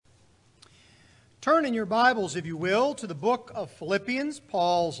Turn in your Bibles, if you will, to the book of Philippians,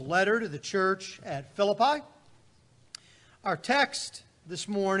 Paul's letter to the church at Philippi. Our text this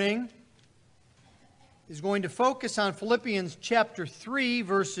morning is going to focus on Philippians chapter 3,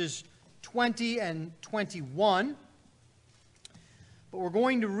 verses 20 and 21. But we're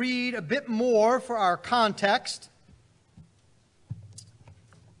going to read a bit more for our context.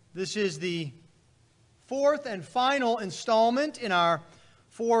 This is the fourth and final installment in our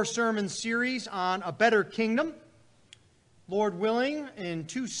four-sermon series on a better kingdom. Lord willing, in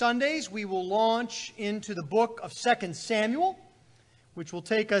 2 Sundays, we will launch into the book of 2 Samuel, which will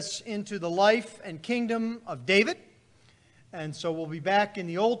take us into the life and kingdom of David. And so we'll be back in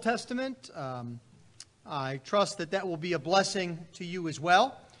the Old Testament. I trust that that will be a blessing to you as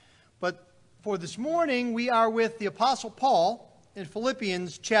well. But for this morning, we are with the Apostle Paul in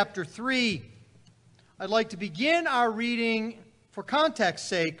Philippians chapter 3. I'd like to begin our reading, for context's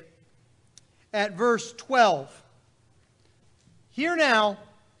sake, at verse 12. Hear now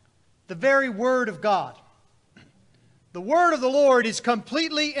the very word of God. The word of the Lord is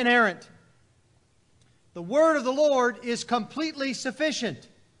completely inerrant. The word of the Lord is completely sufficient.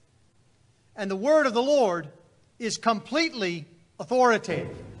 And the word of the Lord is completely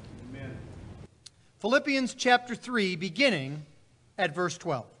authoritative. Amen. Philippians chapter 3, beginning at verse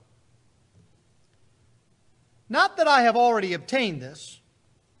 12. Not that I have already obtained this,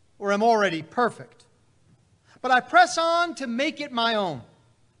 or am already perfect, but I press on to make it my own,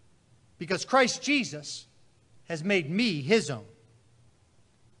 because Christ Jesus has made me his own.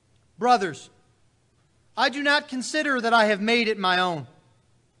 Brothers, I do not consider that I have made it my own,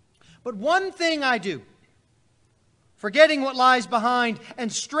 but one thing I do, forgetting what lies behind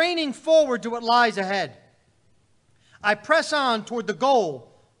and straining forward to what lies ahead, I press on toward the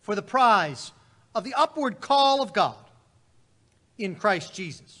goal for the prize of the upward call of God in Christ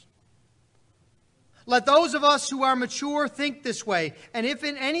Jesus. Let those of us who are mature think this way, and if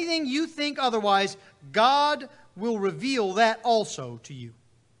in anything you think otherwise, God will reveal that also to you.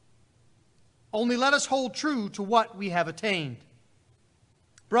 Only let us hold true to what we have attained.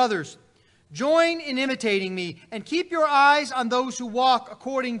 Brothers, join in imitating me, and keep your eyes on those who walk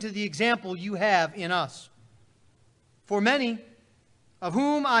according to the example you have in us. For many, of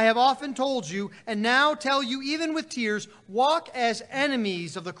whom I have often told you, and now tell you even with tears, walk as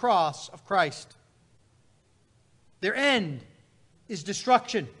enemies of the cross of Christ. Their end is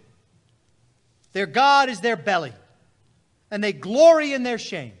destruction. Their God is their belly, and they glory in their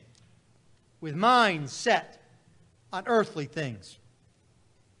shame, with minds set on earthly things.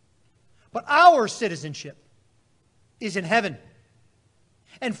 But our citizenship is in heaven,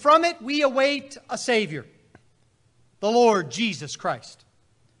 and from it we await a Savior, the Lord Jesus Christ,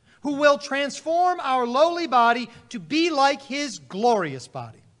 who will transform our lowly body to be like his glorious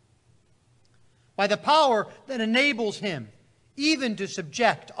body, by the power that enables him even to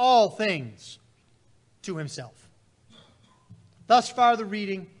subject all things to himself. Thus far the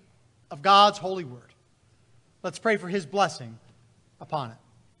reading of God's holy word. Let's pray for his blessing upon it.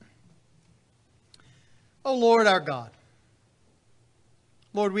 O Lord our God,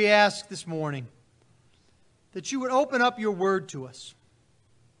 Lord, we ask this morning that you would open up your word to us.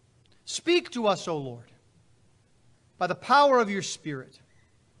 Speak to us, O Lord, by the power of your Spirit,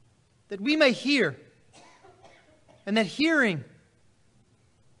 that we may hear, and that hearing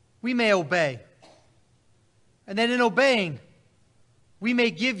we may obey, and that in obeying we may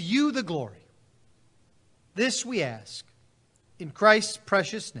give you the glory. This we ask in Christ's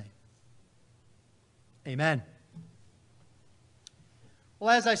precious name. Amen.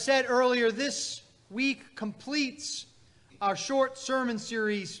 Well, as I said earlier, this week completes our short sermon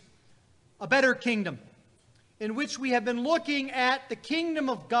series, A Better Kingdom, in which we have been looking at the kingdom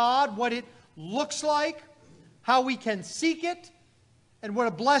of God, what it looks like, how we can seek it, and what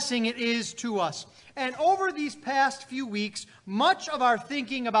a blessing it is to us. And over these past few weeks, much of our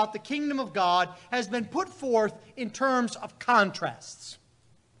thinking about the kingdom of God has been put forth in terms of contrasts.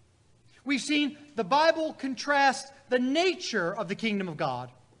 We've seen the Bible contrast the nature of the kingdom of God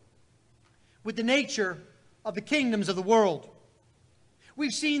with the nature of the kingdoms of the world.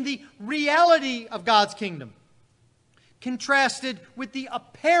 We've seen the reality of God's kingdom contrasted with the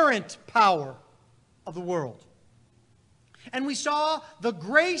apparent power of the world. And we saw the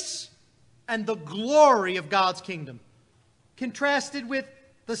grace and the glory of God's kingdom contrasted with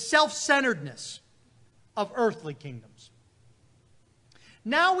the self-centeredness of earthly kingdoms.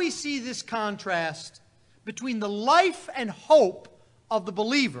 Now we see this contrast between the life and hope of the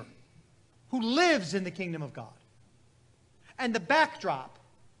believer who lives in the kingdom of God and the backdrop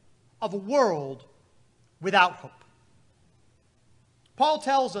of a world without hope. Paul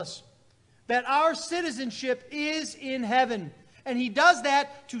tells us that our citizenship is in heaven. And he does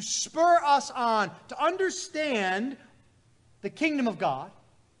that to spur us on, to understand the kingdom of God,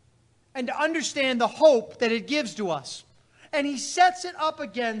 and to understand the hope that it gives to us. And he sets it up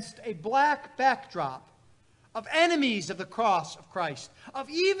against a black backdrop of enemies of the cross of Christ, of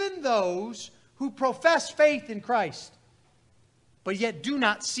even those who profess faith in Christ, but yet do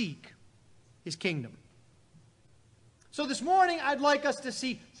not seek his kingdom. So this morning, I'd like us to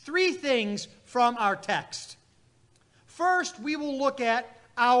see three things from our text. First, we will look at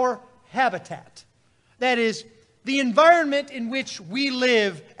our habitat. That is, the environment in which we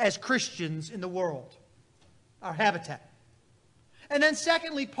live as Christians in the world. Our habitat. And then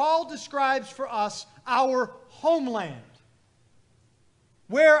secondly, Paul describes for us our homeland.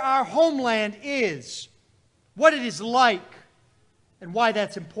 Where our homeland is, what it is like, and why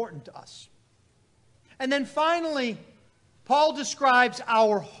that's important to us. And then finally, Paul describes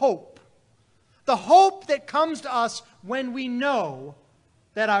our hope. The hope that comes to us when we know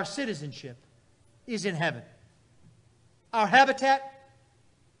that our citizenship is in heaven. Our habitat,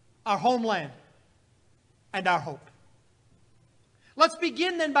 our homeland, and our hope. Let's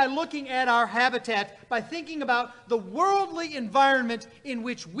begin then by looking at our habitat, by thinking about the worldly environment in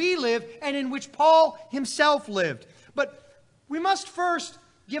which we live and in which Paul himself lived. But we must first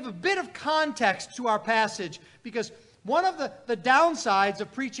give a bit of context to our passage, because one of the downsides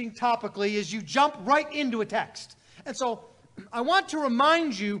of preaching topically is you jump right into a text. And so I want to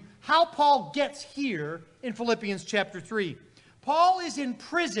remind you how Paul gets here in Philippians chapter 3. Paul is in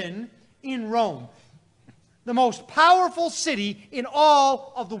prison in Rome, the most powerful city in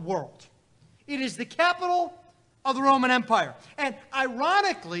all of the world. It is the capital of the Roman Empire. And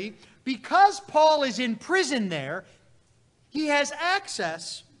ironically, because Paul is in prison there, he has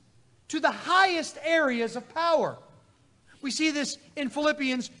access to the highest areas of power. We see this in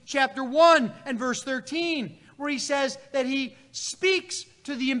Philippians chapter 1 and verse 13, where he says that he speaks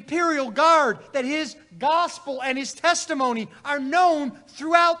to the imperial guard, that his gospel and his testimony are known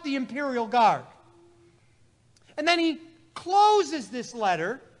throughout the imperial guard. And then he closes this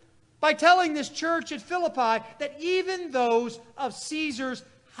letter by telling this church at Philippi that even those of Caesar's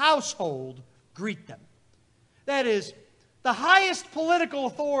household greet them. That is, the highest political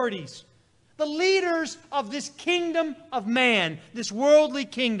authorities, the leaders of this kingdom of man, this worldly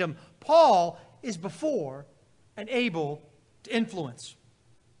kingdom, Paul is before and able to influence.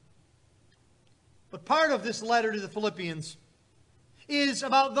 But part of this letter to the Philippians is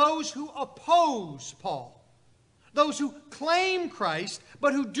about those who oppose Paul. Those who claim Christ,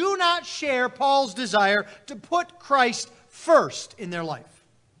 but who do not share Paul's desire to put Christ first in their life.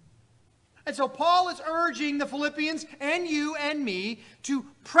 And so Paul is urging the Philippians and you and me to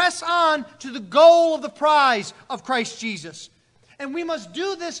press on to the goal of the prize of Christ Jesus. And we must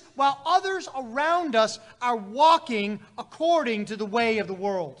do this while others around us are walking according to the way of the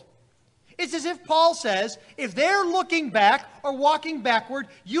world. It's as if Paul says, if they're looking back or walking backward,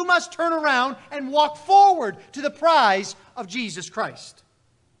 you must turn around and walk forward to the prize of Jesus Christ.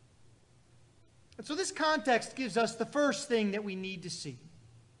 And so this context gives us the first thing that we need to see.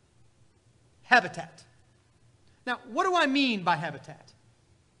 Habitat. Now, what do I mean by habitat?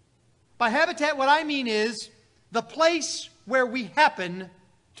 By habitat, what I mean is the place where we happen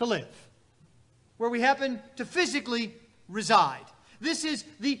to live, where we happen to physically reside. This is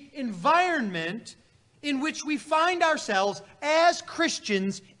the environment in which we find ourselves as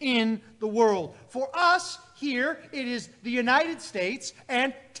Christians in the world. For us here, it is the United States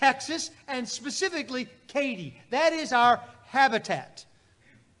and Texas and specifically Katy. That is our habitat.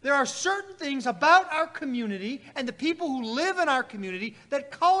 There are certain things about our community and the people who live in our community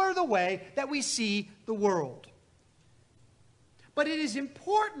that color the way that we see the world. But it is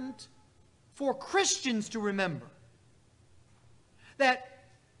important for Christians to remember that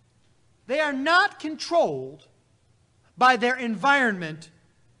they are not controlled by their environment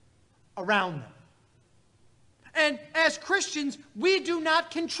around them. And as Christians, we do not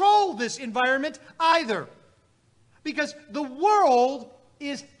control this environment either, because the world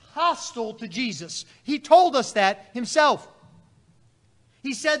is hostile to Jesus. He told us that himself.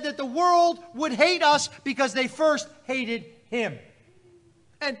 He said that the world would hate us because they first hated him.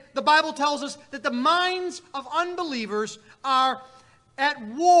 And the Bible tells us that the minds of unbelievers are at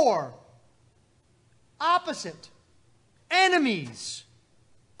war, opposite, enemies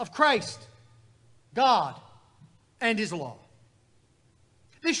of Christ, God, and his law.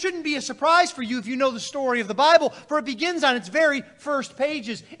 This shouldn't be a surprise for you if you know the story of the Bible, for it begins on its very first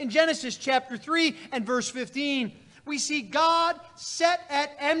pages. In Genesis chapter 3 and verse 15, we see God set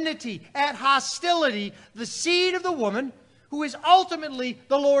at enmity, at hostility, the seed of the woman who is ultimately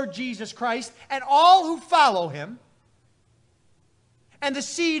the Lord Jesus Christ, and all who follow him, and the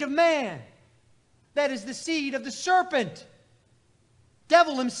seed of man, that is the seed of the serpent,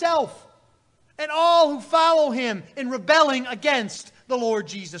 devil himself, and all who follow him in rebelling against the Lord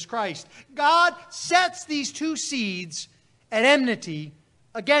Jesus Christ. God sets these two seeds at enmity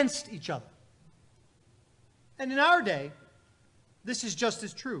against each other. And in our day, this is just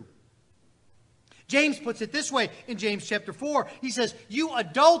as true. James puts it this way in James chapter 4. He says, "You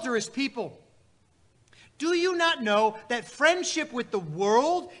adulterous people, do you not know that friendship with the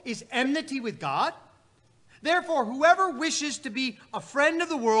world is enmity with God? Therefore, whoever wishes to be a friend of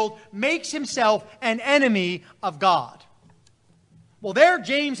the world makes himself an enemy of God." Well, there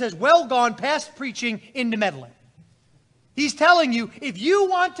James has well gone past preaching into meddling. He's telling you, if you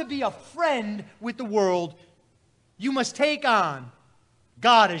want to be a friend with the world, you must take on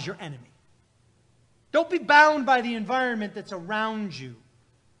God as your enemy. Don't be bound by the environment that's around you.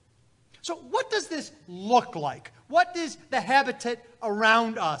 So what does this look like? What is the habitat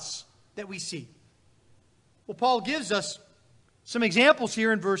around us that we see? Well, Paul gives us some examples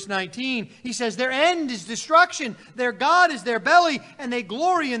here in verse 19. He says, "Their end is destruction, their God is their belly, and they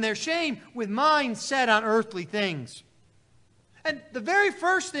glory in their shame with minds set on earthly things." And the very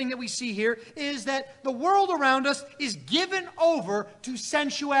first thing that we see here is that the world around us is given over to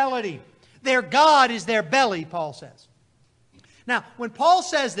sensuality. Their God is their belly, Paul says. Now, when Paul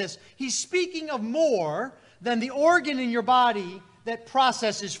says this, he's speaking of more than the organ in your body that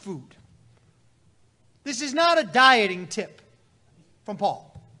processes food. This is not a dieting tip from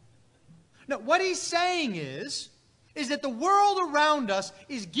Paul. No, what he's saying is that the world around us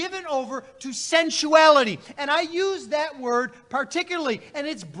is given over to sensuality. And I use that word particularly, and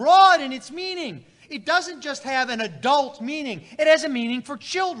it's broad in its meaning. It doesn't just have an adult meaning. It has a meaning for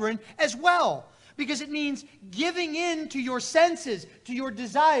children as well. Because it means giving in to your senses, to your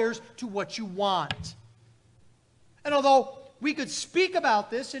desires, to what you want. And although we could speak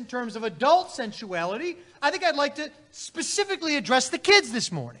about this in terms of adult sensuality, I think I'd like to specifically address the kids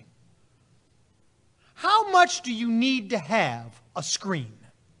this morning. How much do you need to have a screen?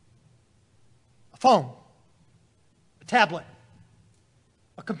 A phone? A tablet?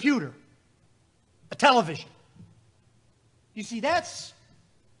 A computer? A television? You see, that's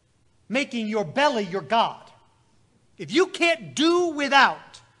making your belly your God. If you can't do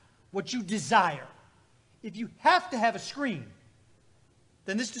without what you desire, if you have to have a screen,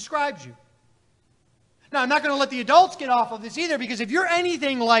 then this describes you. Now, I'm not going to let the adults get off of this either, because if you're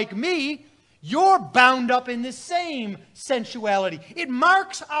anything like me, you're bound up in this same sensuality. It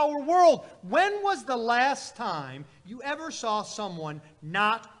marks our world. When was the last time you ever saw someone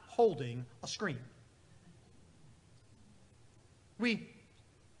not holding a screen? We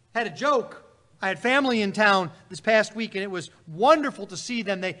had a joke. I had family in town this past week, and it was wonderful to see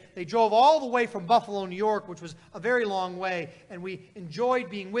them. They drove all the way from Buffalo, New York, which was a very long way, and we enjoyed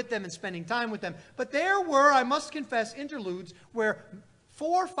being with them and spending time with them. But there were, I must confess, interludes where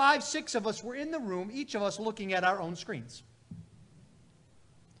 4, 5, 6 of us were in the room, each of us looking at our own screens.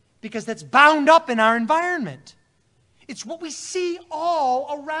 Because that's bound up in our environment. It's what we see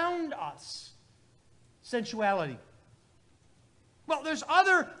all around us. Sensuality. Well, there's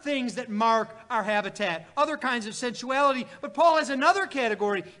other things that mark our habitat, other kinds of sensuality, but Paul has another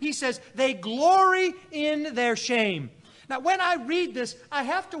category. He says, they glory in their shame. Now, when I read this, I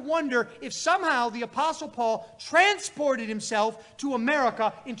have to wonder if somehow the Apostle Paul transported himself to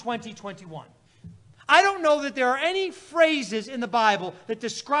America in 2021. I don't know that there are any phrases in the Bible that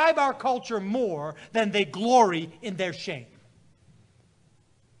describe our culture more than they glory in their shame.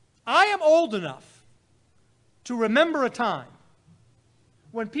 I am old enough to remember a time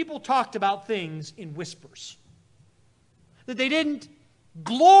when people talked about things in whispers. That they didn't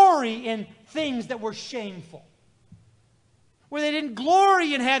glory in things that were shameful. Where they didn't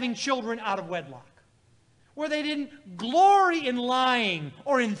glory in having children out of wedlock. Where they didn't glory in lying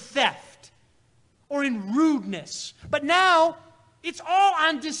or in theft or in rudeness. But now, it's all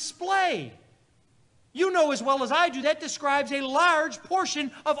on display. You know as well as I do, that describes a large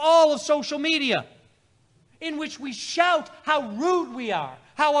portion of all of social media, in which we shout how rude we are,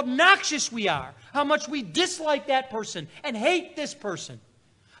 how obnoxious we are, how much we dislike that person and hate this person,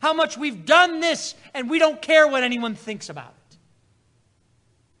 how much we've done this and we don't care what anyone thinks about it.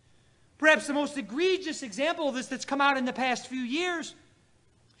 Perhaps the most egregious example of this that's come out in the past few years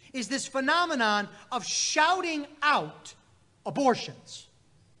is this phenomenon of shouting out abortions.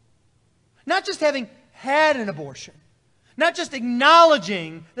 Not just having had an abortion, not just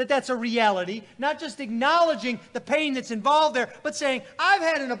acknowledging that that's a reality, not just acknowledging the pain that's involved there, but saying, I've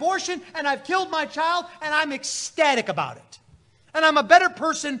had an abortion and I've killed my child and I'm ecstatic about it. and I'm a better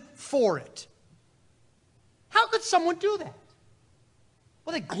person for it. How could someone do that?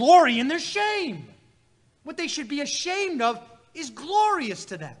 Well, they glory in their shame. What they should be ashamed of is glorious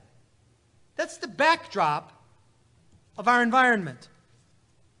to them. That's the backdrop of our environment.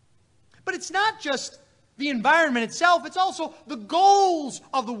 But it's not just the environment itself, it's also the goals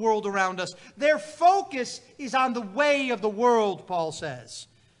of the world around us. Their focus is on the way of the world, Paul says.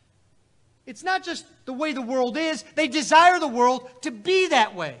 It's not just the way the world is, they desire the world to be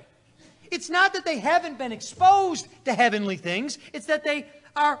that way. It's not that they haven't been exposed to heavenly things, it's that they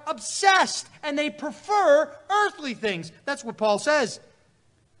are obsessed and they prefer earthly things. That's what Paul says.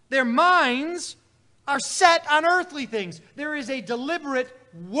 Their minds are set on earthly things. There is a deliberate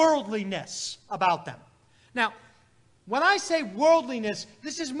worldliness about them. Now, when I say worldliness,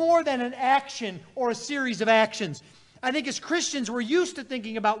 this is more than an action or a series of actions. I think as Christians, we're used to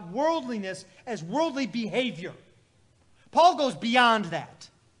thinking about worldliness as worldly behavior. Paul goes beyond that.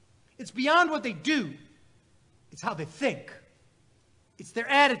 It's beyond what they do. It's how they think. It's their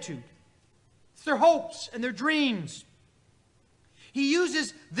attitude. It's their hopes and their dreams. He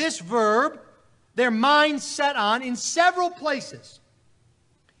uses this verb, their mind set on, in several places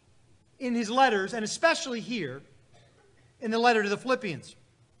in his letters, and especially here in the letter to the Philippians.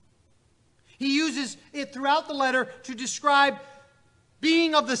 He uses it throughout the letter to describe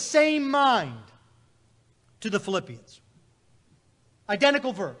being of the same mind to the Philippians.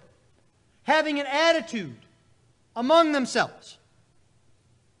 Identical verb. Having an attitude among themselves.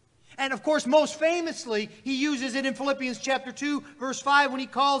 And of course, most famously, he uses it in Philippians chapter 2, verse 5, when he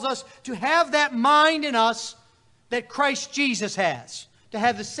calls us to have that mind in us that Christ Jesus has. To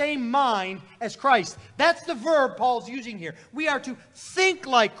have the same mind as Christ. That's the verb Paul's using here. We are to think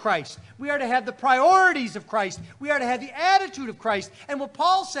like Christ. We are to have the priorities of Christ. We are to have the attitude of Christ. And what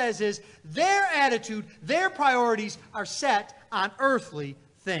Paul says is their attitude, their priorities are set on earthly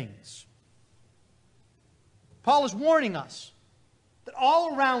things. Paul is warning us that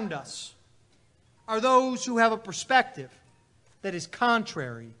all around us are those who have a perspective that is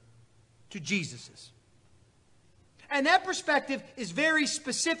contrary to Jesus's. And that perspective is very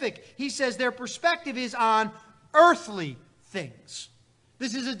specific. He says their perspective is on earthly things.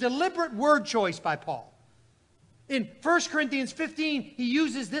 This is a deliberate word choice by Paul. In 1 Corinthians 15, he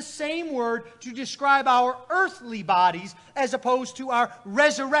uses this same word to describe our earthly bodies as opposed to our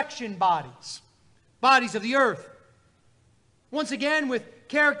resurrection bodies, bodies of the earth. Once again, with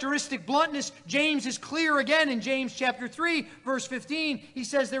characteristic bluntness, James is clear again in James chapter 3, verse 15. He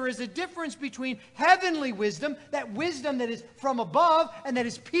says there is a difference between heavenly wisdom, that wisdom that is from above and that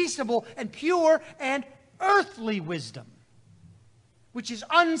is peaceable and pure, and earthly wisdom, which is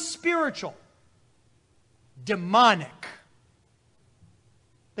unspiritual, demonic.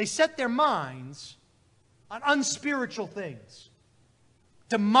 They set their minds on unspiritual things,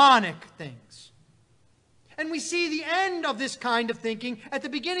 demonic things. And we see the end of this kind of thinking at the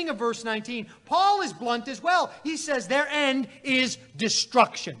beginning of verse 19. Paul is blunt as well. He says their end is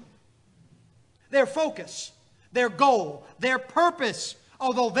destruction. Their focus, their goal, their purpose,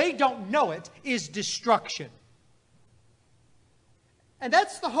 although they don't know it, is destruction. And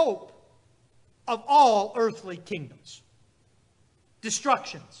that's the hope of all earthly kingdoms.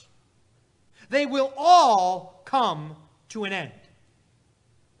 Destructions. They will all come to an end.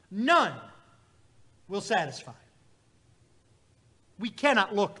 None will satisfy. We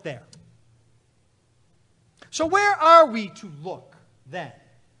cannot look there. So where are we to look then?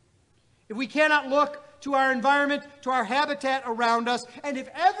 If we cannot look to our environment, to our habitat around us, and if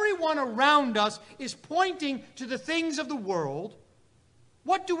everyone around us is pointing to the things of the world,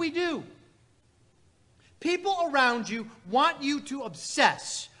 what do we do? People around you want you to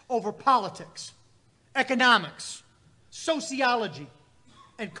obsess over politics, economics, sociology,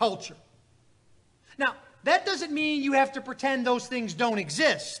 and culture. Now, that doesn't mean you have to pretend those things don't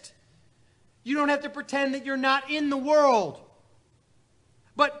exist. You don't have to pretend that you're not in the world.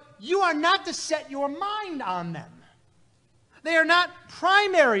 But you are not to set your mind on them. They are not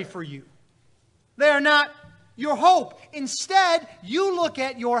primary for you. They are not your hope. Instead, you look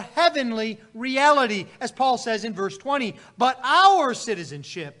at your heavenly reality, as Paul says in verse 20. But our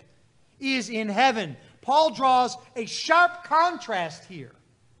citizenship is in heaven. Paul draws a sharp contrast here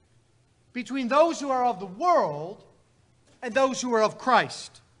between those who are of the world and those who are of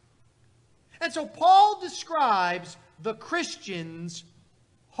Christ. And so Paul describes the Christian's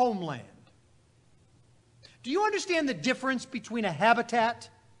homeland. Do you understand the difference between a habitat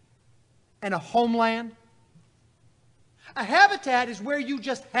and a homeland? A habitat is where you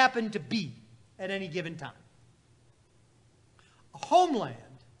just happen to be at any given time. A homeland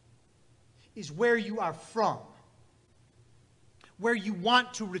is where you are from. where you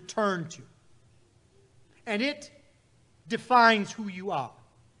want to return to. And it defines who you are.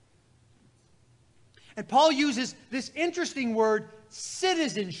 And Paul uses this interesting word,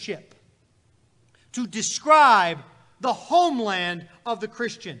 citizenship, to describe the homeland of the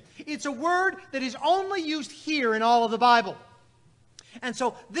Christian. It's a word that is only used here in all of the Bible. And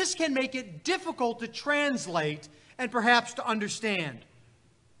so this can make it difficult to translate and perhaps to understand.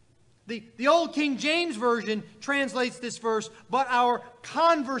 The old King James Version translates this verse, but our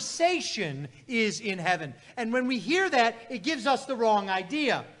conversation is in heaven. And when we hear that, it gives us the wrong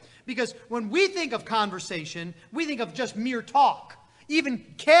idea. Because when we think of conversation, we think of just mere talk, even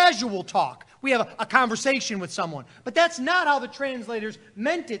casual talk. We have a conversation with someone. But that's not how the translators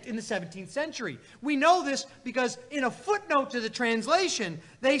meant it in the 17th century. We know this because in a footnote to the translation,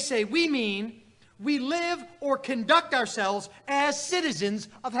 they say we mean we live or conduct ourselves as citizens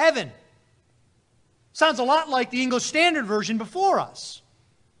of heaven. Sounds a lot like the English Standard Version before us.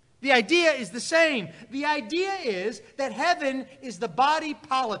 The idea is the same. The idea is that heaven is the body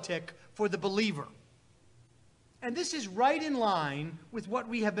politic for the believer. And this is right in line with what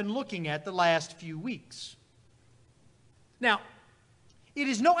we have been looking at the last few weeks. Now, it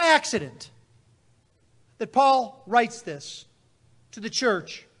is no accident that Paul writes this to the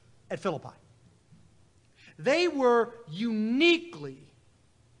church at Philippi. They were uniquely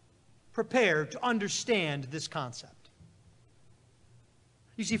prepared to understand this concept.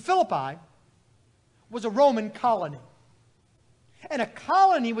 You see, Philippi was a Roman colony. And a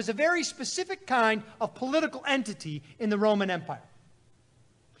colony was a very specific kind of political entity in the Roman Empire.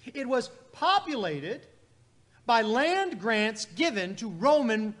 It was populated by land grants given to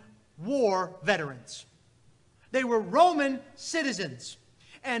Roman war veterans. They were Roman citizens.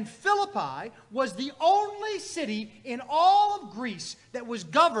 And Philippi was the only city in all of Greece that was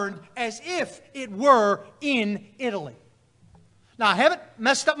governed as if it were in Italy. Now, I haven't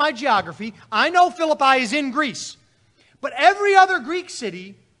messed up my geography. I know Philippi is in Greece. But every other Greek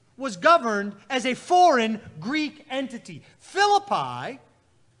city was governed as a foreign Greek entity. Philippi,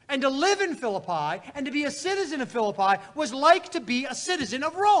 and to live in Philippi, and to be a citizen of Philippi, was like to be a citizen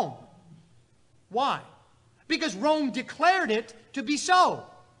of Rome. Why? Because Rome declared it to be so.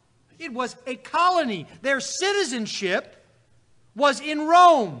 It was a colony. Their citizenship was in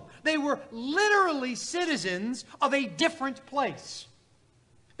Rome. They were literally citizens of a different place.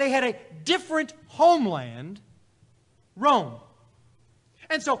 They had a different homeland, Rome.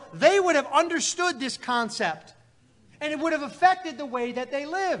 And so they would have understood this concept, and it would have affected the way that they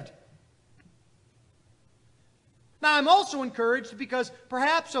lived. Now, I'm also encouraged because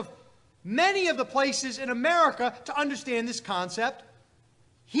perhaps of many of the places in America to understand this concept,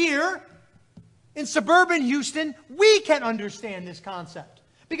 here in suburban Houston, we can understand this concept.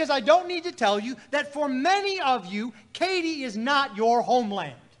 Because I don't need to tell you that for many of you, Katy is not your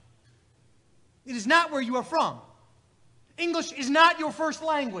homeland. It is not where you are from. English is not your first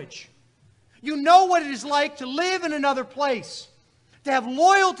language. You know what it is like to live in another place, to have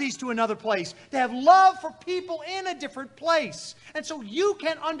loyalties to another place, to have love for people in a different place. And so you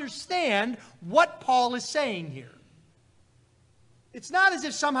can understand what Paul is saying here. It's not as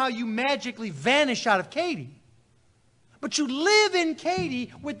if somehow you magically vanish out of Katy, but you live in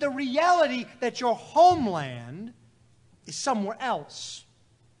Katy with the reality that your homeland is somewhere else.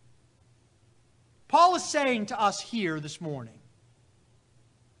 Paul is saying to us here this morning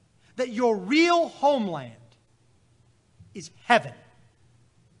that your real homeland is heaven,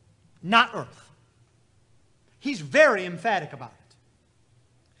 not earth. He's very emphatic about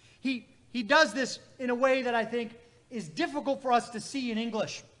it. He does this in a way that I think is difficult for us to see in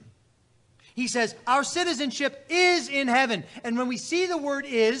English. He says, our citizenship is in heaven. And when we see the word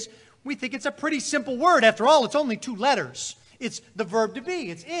is, we think it's a pretty simple word. After all, it's only 2 letters. It's the verb to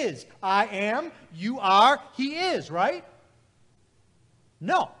be. It's is. I am, you are, he is, right?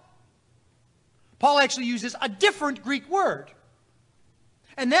 No. Paul actually uses a different Greek word.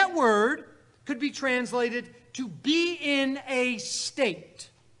 And that word could be translated to be in a state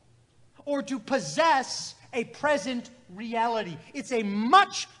or to possess a present reality. It's a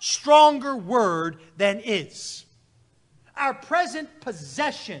much stronger word than is. Our present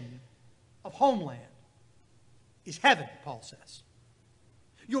possession of homeland is heaven, Paul says.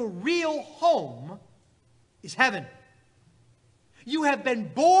 Your real home is heaven. You have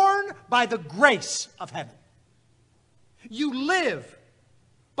been born by the grace of heaven. You live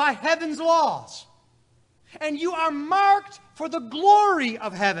by heaven's laws. And you are marked for the glory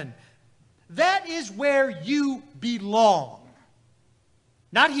of heaven. That is where you belong.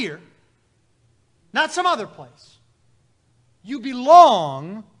 Not here. Not some other place. You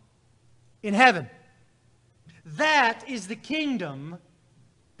belong in heaven. That is the kingdom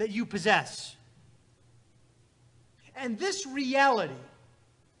that you possess. And this reality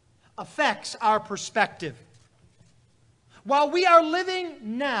affects our perspective. While we are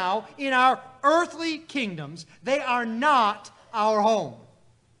living now in our earthly kingdoms, they are not our home.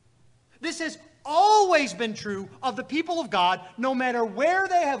 This has always been true of the people of God, no matter where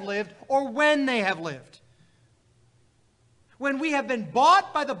they have lived or when they have lived. When we have been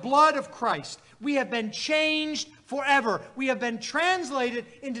bought by the blood of Christ, we have been changed forever. We have been translated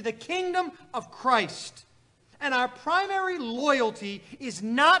into the kingdom of Christ. And our primary loyalty is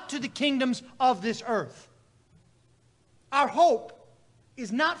not to the kingdoms of this earth. Our hope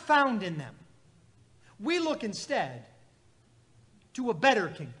is not found in them. We look instead to a better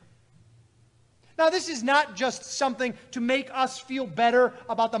kingdom. Now, this is not just something to make us feel better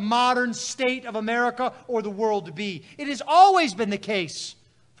about the modern state of America or the world to be. It has always been the case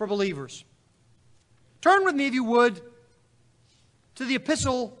for believers. Turn with me, if you would, to the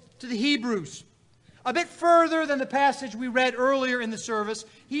epistle to the Hebrews. A bit further than the passage we read earlier in the service,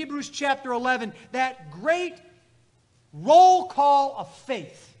 Hebrews chapter 11, that great roll call of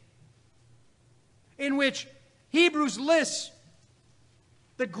faith in which Hebrews lists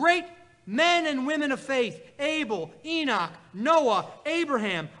the great men and women of faith: Abel, Enoch, Noah,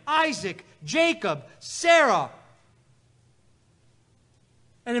 Abraham, Isaac, Jacob, Sarah.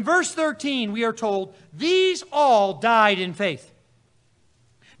 And in verse 13 we are told, these all died in faith,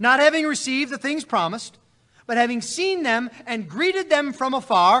 not having received the things promised, but having seen them and greeted them from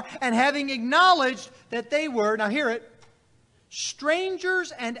afar, and having acknowledged that they were, now hear it,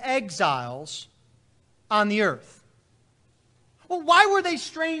 strangers and exiles on the earth. Well, why were they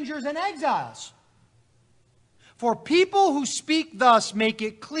strangers and exiles? For people who speak thus make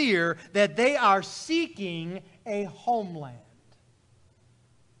it clear that they are seeking a homeland.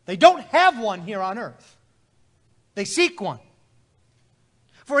 They don't have one here on earth. They seek one.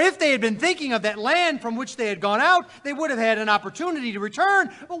 For if they had been thinking of that land from which they had gone out, they would have had an opportunity to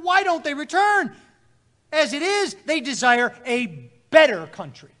return. But why don't they return? As it is, they desire a better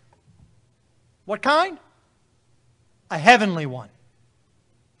country. What kind? A heavenly one.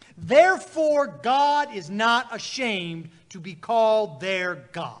 Therefore, God is not ashamed to be called their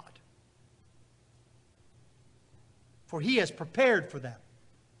God, for He has prepared for them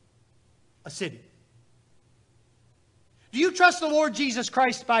a city. Do you trust the Lord Jesus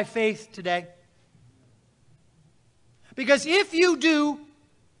Christ by faith today? Because if you do,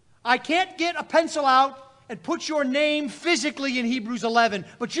 I can't get a pencil out and put your name physically in Hebrews 11,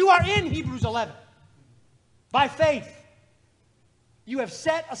 but you are in Hebrews 11 by faith. You have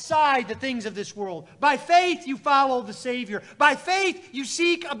set aside the things of this world. By faith, you follow the Savior. By faith, you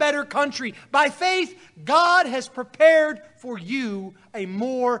seek a better country. By faith, God has prepared for you a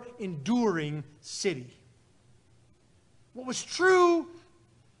more enduring city. What was true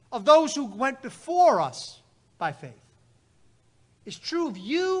of those who went before us by faith is true of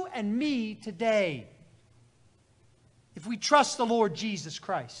you and me today, if we trust the Lord Jesus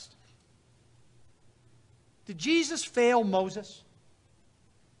Christ. Did Jesus fail Moses?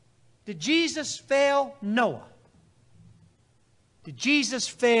 Did Jesus fail Noah? Did Jesus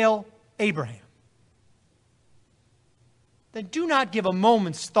fail Abraham? Then do not give a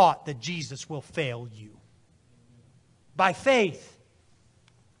moment's thought that Jesus will fail you. By faith,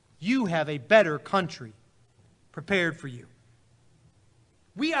 you have a better country prepared for you.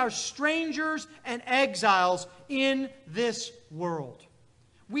 We are strangers and exiles in this world.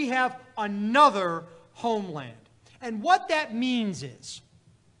 We have another homeland. And what that means is,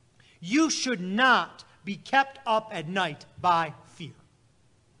 you should not be kept up at night by fear.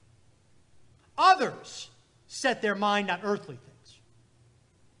 Others set their mind on earthly things.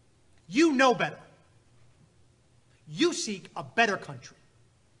 You know better. You seek a better country,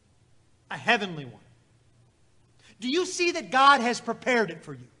 a heavenly one. Do you see that God has prepared it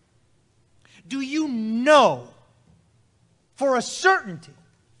for you? Do you know for a certainty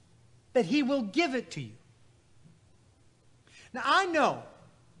that He will give it to you? Now, I know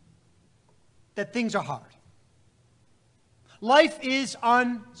that things are hard. Life is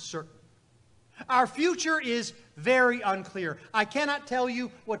uncertain. Our future is very unclear. I cannot tell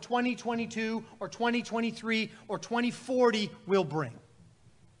you what 2022 or 2023 or 2040 will bring.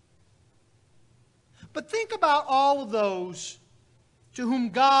 But think about all of those to whom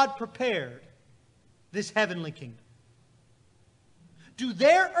God prepared this heavenly kingdom. Do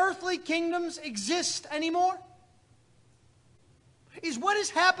their earthly kingdoms exist anymore? Is what is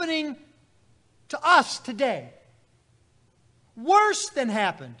happening to us today worse than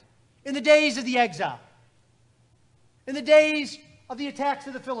happened in the days of the exile, in the days of the attacks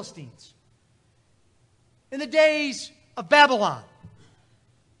of the Philistines? in the days of Babylon.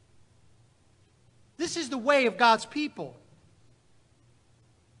 This is the way of God's people.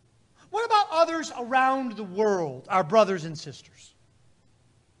 What about others around the world, our brothers and sisters?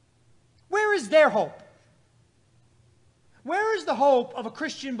 Where is their hope? Where is the hope of a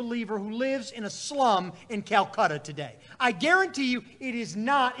Christian believer who lives in a slum in Calcutta today? I guarantee you it is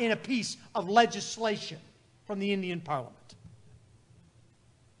not in a piece of legislation from the Indian Parliament.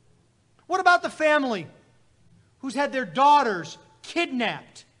 What about the family who's had their daughters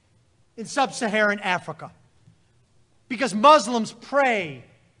kidnapped in sub-Saharan Africa because Muslims prey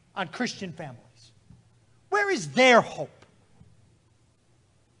on Christian families? Where is their hope?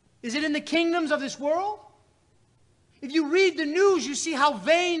 Is it in the kingdoms of this world? If you read the news, you see how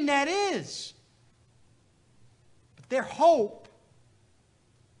vain that is. But their hope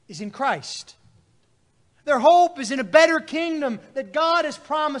is in Christ. Their hope is in a better kingdom that God has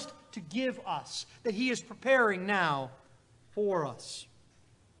promised to give us, that He is preparing now for us.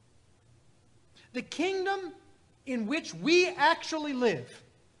 The kingdom in which we actually live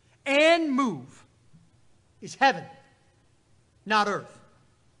and move is heaven, not earth.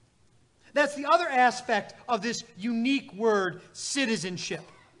 That's the other aspect of this unique word, citizenship.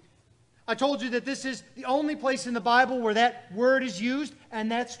 I told you that this is the only place in the Bible where that word is used, and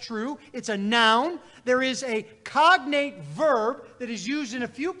that's true. It's a noun. There is a cognate verb that is used in a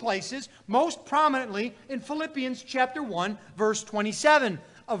few places, most prominently in Philippians chapter 1, verse 27,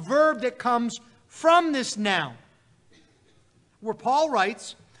 a verb that comes from this noun, where Paul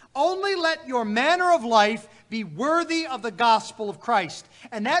writes, "Only let your manner of life be worthy of the gospel of Christ."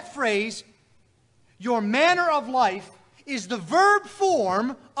 And that phrase, your manner of life, is the verb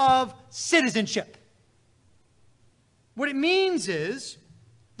form of citizenship. What it means is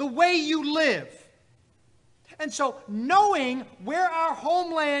the way you live. And so knowing where our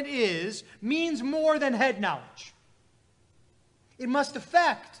homeland is means more than head knowledge. It must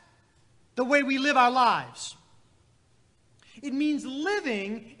affect the way we live our lives. It means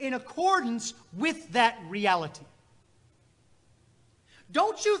living in accordance with that reality.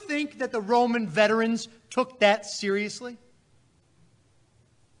 Don't you think that the Roman veterans took that seriously?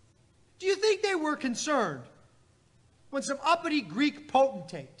 Do you think they were concerned when some uppity Greek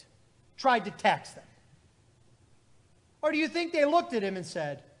potentate tried to tax them? Or do you think they looked at him and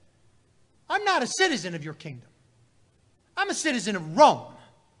said, "I'm not a citizen of your kingdom. I'm a citizen of Rome.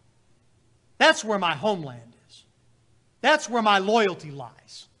 That's where my homeland is. That's where my loyalty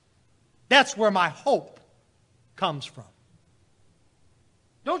lies. That's where my hope comes from"?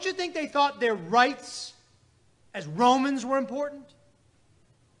 Don't you think they thought their rights as Romans were important?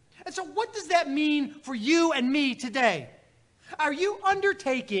 And so what does that mean for you and me today? Are you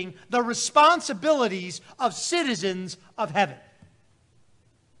undertaking the responsibilities of citizens of heaven?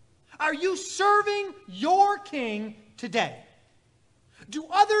 Are you serving your king today? Do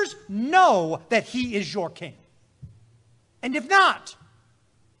others know that he is your king? And if not,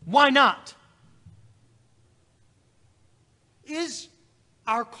 why not? Is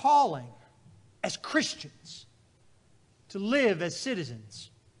our calling as Christians to live as citizens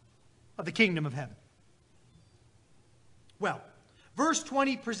of the kingdom of heaven? Well, verse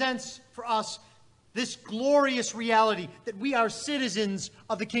 20 presents for us this glorious reality that we are citizens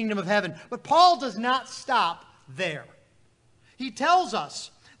of the kingdom of heaven. But Paul does not stop there. He tells us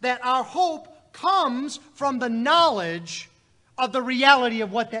that our hope comes from the knowledge of the reality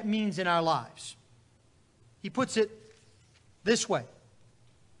of what that means in our lives. He puts it this way: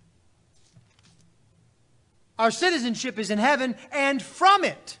 our citizenship is in heaven, and from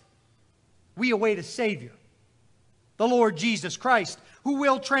it we await a Savior, the Lord Jesus Christ, who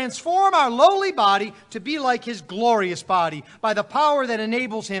will transform our lowly body to be like His glorious body by the power that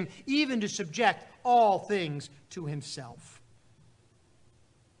enables Him even to subject all things to Himself.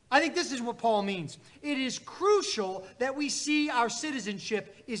 I think this is what Paul means. It is crucial that we see our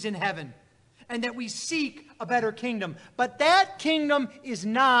citizenship is in heaven and that we seek a better kingdom. But that kingdom is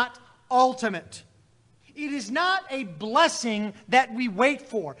not ultimate. It is not a blessing that we wait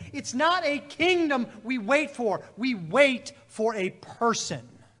for. It's not a kingdom we wait for. We wait for a person.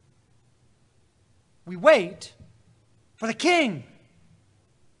 We wait for the King,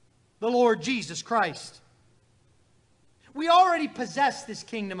 the Lord Jesus Christ. We already possess this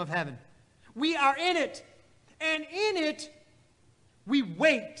kingdom of heaven. We are in it, and in it we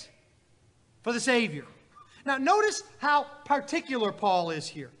wait for the Savior. Now notice how particular Paul is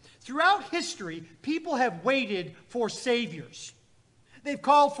here. Throughout history, people have waited for saviors. They've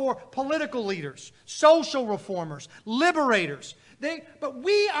called for political leaders, social reformers, liberators. But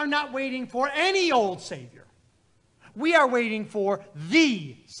we are not waiting for any old savior. We are waiting for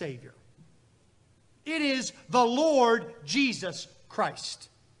the Savior. It is the Lord Jesus Christ.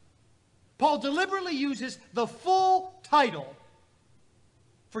 Paul deliberately uses the full title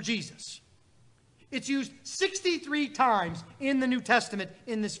for Jesus. It's used 63 times in the New Testament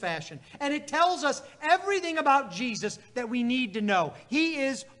in this fashion. And it tells us everything about Jesus that we need to know. He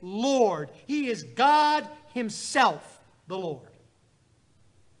is Lord. He is God Himself, the Lord.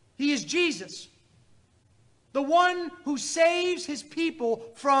 He is Jesus, the one who saves His people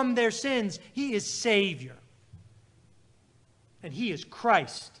from their sins. He is Savior. And He is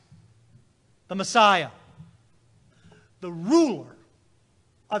Christ, the Messiah, the ruler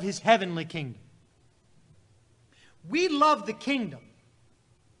of His heavenly kingdom. We love the kingdom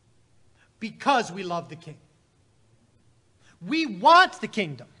because we love the King. We want the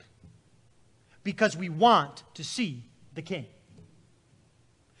kingdom because we want to see the King.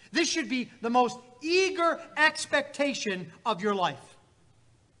 This should be the most eager expectation of your life.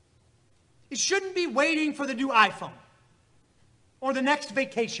 It shouldn't be waiting for the new iPhone or the next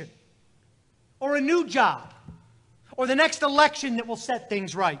vacation or a new job or the next election that will set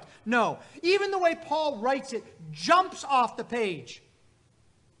things right. No. Even the way Paul writes it jumps off the page.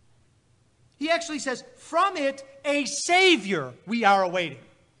 He actually says, from it, a Savior we are awaiting.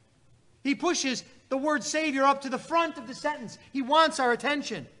 He pushes the word Savior up to the front of the sentence. He wants our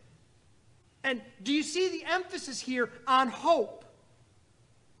attention. And do you see the emphasis here on hope?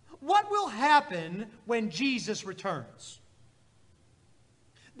 What will happen when Jesus returns?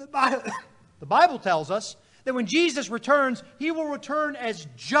 The Bible tells us that when Jesus returns, He will return as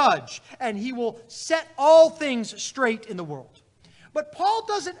judge, and He will set all things straight in the world. But Paul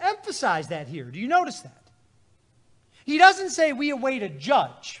doesn't emphasize that here. Do you notice that? He doesn't say we await a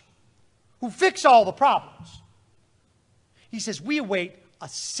judge who fix all the problems. He says we await a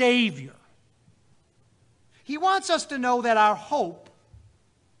Savior. He wants us to know that our hope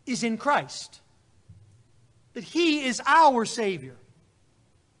is in Christ, that He is our Savior.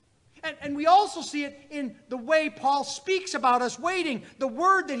 And we also see it in the way Paul speaks about us waiting. The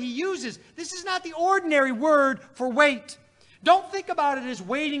word that he uses, this is not the ordinary word for wait. Don't think about it as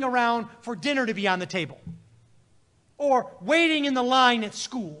waiting around for dinner to be on the table, or waiting in the line at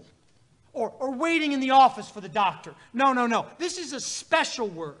school, or waiting in the office for the doctor. No. This is a special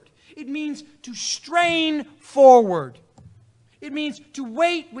word. It means to strain forward. It means to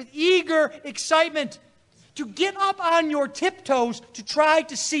wait with eager excitement, to get up on your tiptoes to try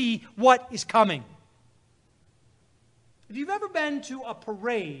to see what is coming. If you've ever been to a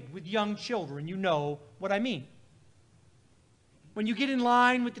parade with young children, you know what I mean. When you get in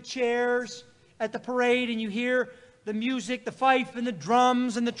line with the chairs at the parade and you hear the music, the fife and the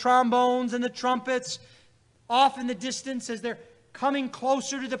drums and the trombones and the trumpets off in the distance as they're coming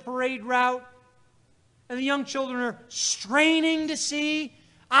closer to the parade route, and the young children are straining to see,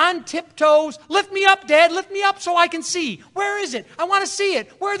 on tiptoes. Lift me up, Dad. Lift me up so I can see. Where is it? I want to see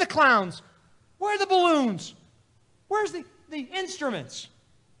it. Where are the clowns? Where are the balloons? Where's the instruments?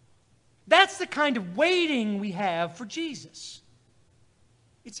 That's the kind of waiting we have for Jesus.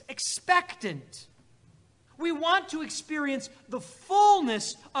 It's expectant. We want to experience the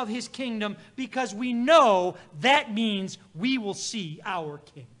fullness of His kingdom because we know that means we will see our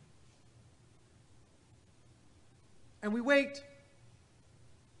King. And we wait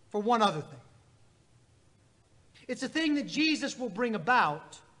for one other thing. It's a thing that Jesus will bring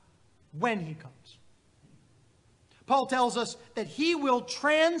about when He comes. Paul tells us that He will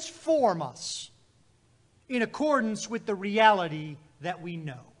transform us in accordance with the reality that we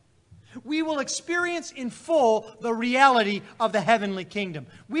know. We will experience in full the reality of the heavenly kingdom.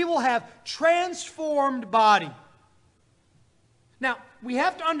 We will have transformed body. Now, we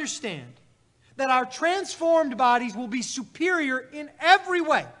have to understand that our transformed bodies will be superior in every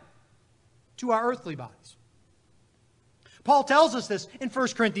way to our earthly bodies. Paul tells us this in 1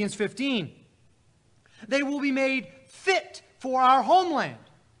 Corinthians 15. They will be made fit for our homeland.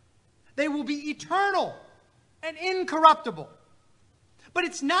 They will be eternal and incorruptible. But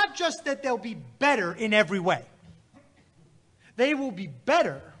it's not just that they'll be better in every way. They will be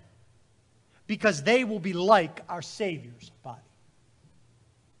better because they will be like our Savior's body.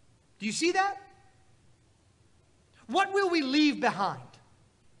 Do you see that? What will we leave behind?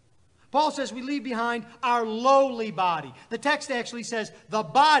 Paul says we leave behind our lowly body. The text actually says the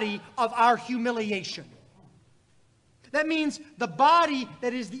body of our humiliation. That means the body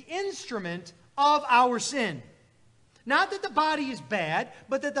that is the instrument of our sin. Not that the body is bad,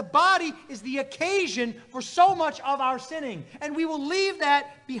 but that the body is the occasion for so much of our sinning. And we will leave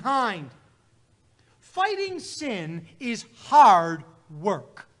that behind. Fighting sin is hard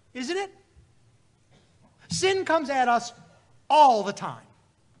work, isn't it? Sin comes at us all the time.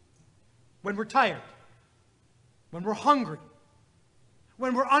 When we're tired, when we're hungry,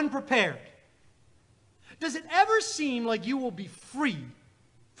 when we're unprepared, does it ever seem like you will be free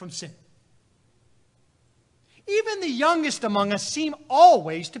from sin? Even the youngest among us seem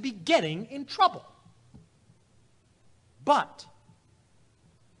always to be getting in trouble. But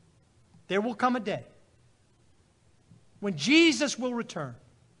there will come a day when Jesus will return,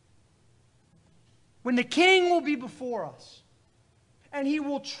 when the King will be before us, and He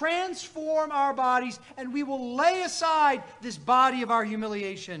will transform our bodies, and we will lay aside this body of our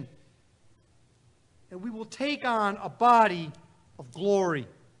humiliation, and we will take on a body of glory.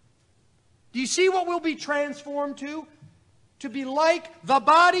 Do you see what we'll be transformed to? To be like the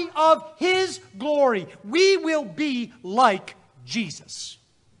body of His glory. We will be like Jesus.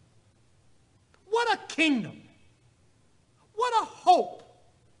 What a kingdom. What a hope.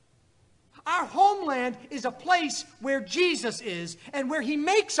 Our homeland is a place where Jesus is and where He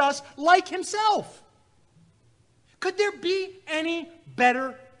makes us like Himself. Could there be any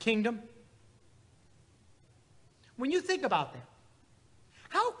better kingdom? When you think about that,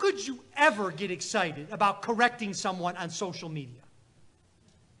 how could you ever get excited about correcting someone on social media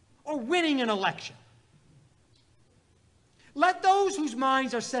or winning an election? Let those whose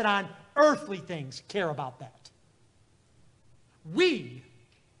minds are set on earthly things care about that. We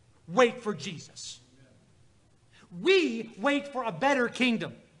wait for Jesus. We wait for a better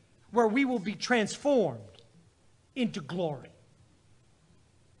kingdom where we will be transformed into glory.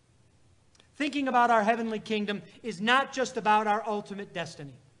 Thinking about our heavenly kingdom is not just about our ultimate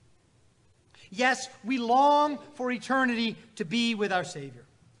destiny. Yes, we long for eternity to be with our Savior.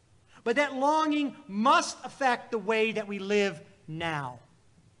 But that longing must affect the way that we live now.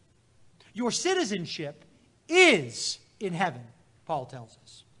 Your citizenship is in heaven, Paul tells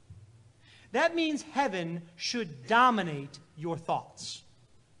us. That means heaven should dominate your thoughts.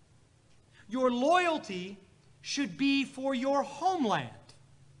 Your loyalty should be for your homeland.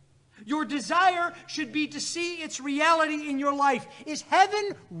 Your desire should be to see its reality in your life. Is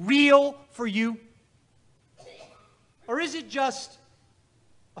heaven real for you? Or is it just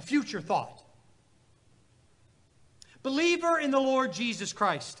a future thought? Believer in the Lord Jesus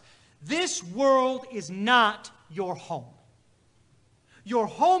Christ, this world is not your home. Your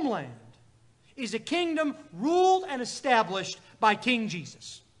homeland is a kingdom ruled and established by King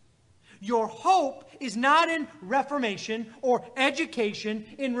Jesus. Your hope is not in reformation or education,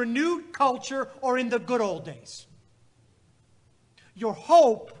 in renewed culture, or in the good old days. Your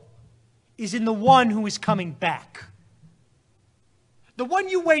hope is in the one who is coming back. The one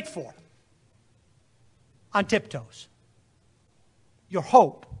you wait for on tiptoes. Your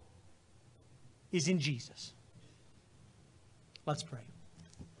hope is in Jesus. Let's pray.